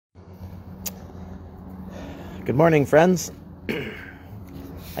Good morning, friends.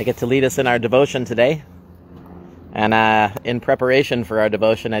 I get to lead us in our devotion today. And in preparation for our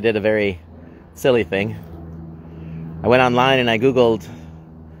devotion, I did a very silly thing. I went online and I Googled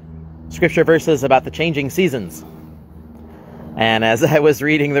scripture verses about the changing seasons. And as I was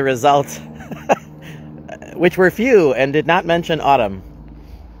reading the results, which were few and did not mention autumn,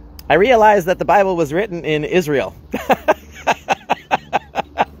 I realized that the Bible was written in Israel.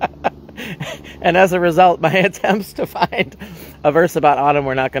 And as a result, my attempts to find a verse about autumn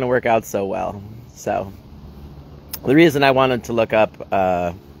were not going to work out so well. So the reason I wanted to look up,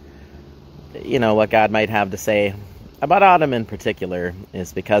 what God might have to say about autumn in particular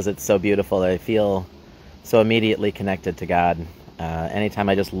is because it's so beautiful. I feel so immediately connected to God. Anytime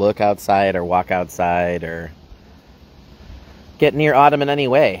I just look outside or walk outside or get near autumn in any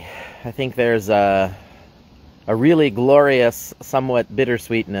way, I think there's a really glorious, somewhat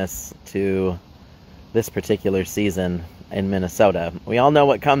bittersweetness to this particular season in Minnesota. We all know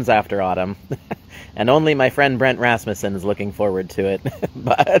what comes after autumn, and only my friend Brent Rasmussen is looking forward to it.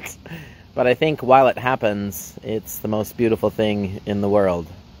 But I think while it happens, it's the most beautiful thing in the world.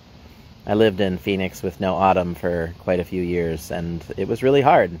 I lived in Phoenix with no autumn for quite a few years, and it was really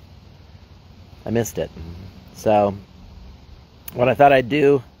hard. I missed it. So what I thought I'd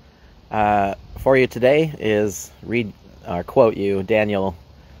do for you today is read or quote you Daniel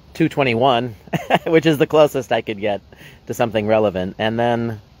 2:21, which is the closest I could get to something relevant, and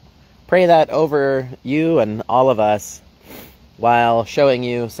then pray that over you and all of us while showing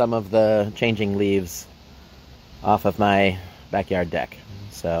you some of the changing leaves off of my backyard deck.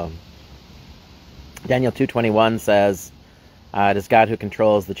 So Daniel 2:21 says, it is God who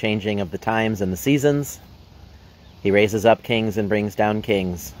controls the changing of the times and the seasons. He raises up kings and brings down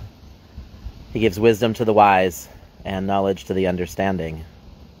kings. He gives wisdom to the wise and knowledge to the understanding.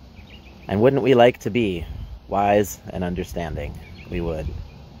 And wouldn't we like to be wise and understanding? We would.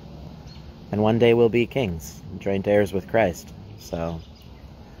 And one day we'll be kings, joint heirs with Christ. So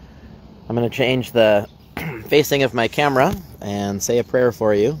I'm going to change the facing of my camera and say a prayer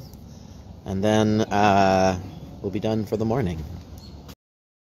for you. And then we'll be done for the morning.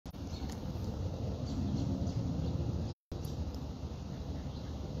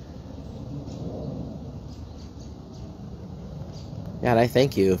 God, I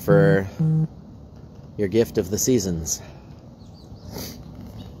thank you for your gift of the seasons.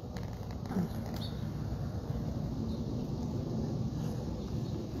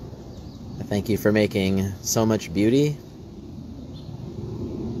 I thank you for making so much beauty.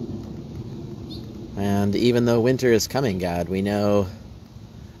 And even though winter is coming, God, we know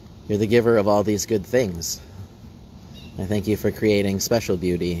you're the giver of all these good things. I thank you for creating special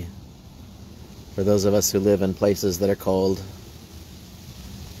beauty for those of us who live in places that are cold.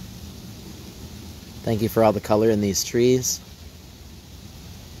 Thank you for all the color in these trees.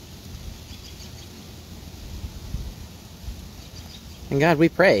 And God, we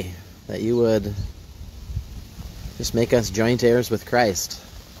pray that you would just make us joint heirs with Christ.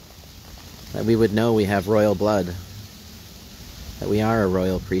 That we would know we have royal blood. That we are a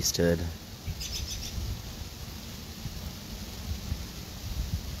royal priesthood.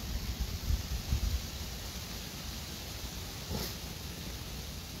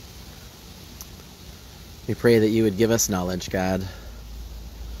 We pray that you would give us knowledge, God.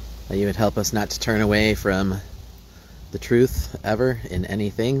 That you would help us not to turn away from the truth ever in any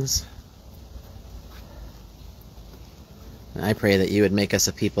things. And I pray that you would make us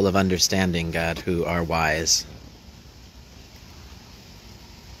a people of understanding, God, who are wise.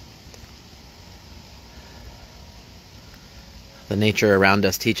 The nature around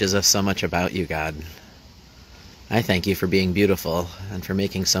us teaches us so much about you, God. I thank you for being beautiful and for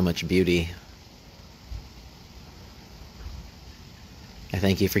making so much beauty. I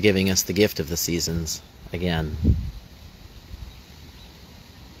thank you for giving us the gift of the seasons again.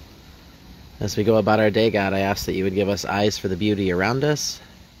 As we go about our day, God, I ask that you would give us eyes for the beauty around us.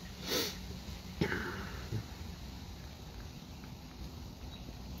 I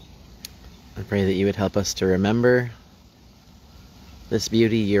pray that you would help us to remember this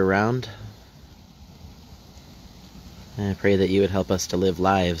beauty year-round. And I pray that you would help us to live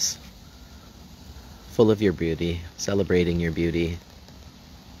lives full of your beauty, celebrating your beauty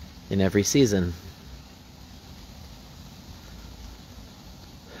in every season.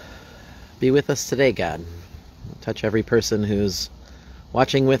 Be with us today, God. Touch every person who's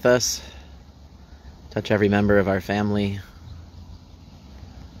watching with us. Touch every member of our family.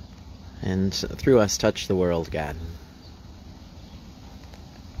 And through us, touch the world, God.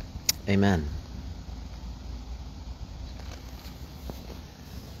 Amen.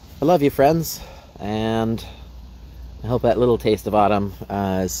 I love you, friends, and I hope that little taste of autumn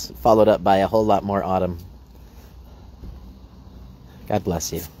is followed up by a whole lot more autumn. God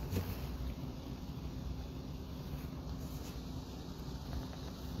bless you.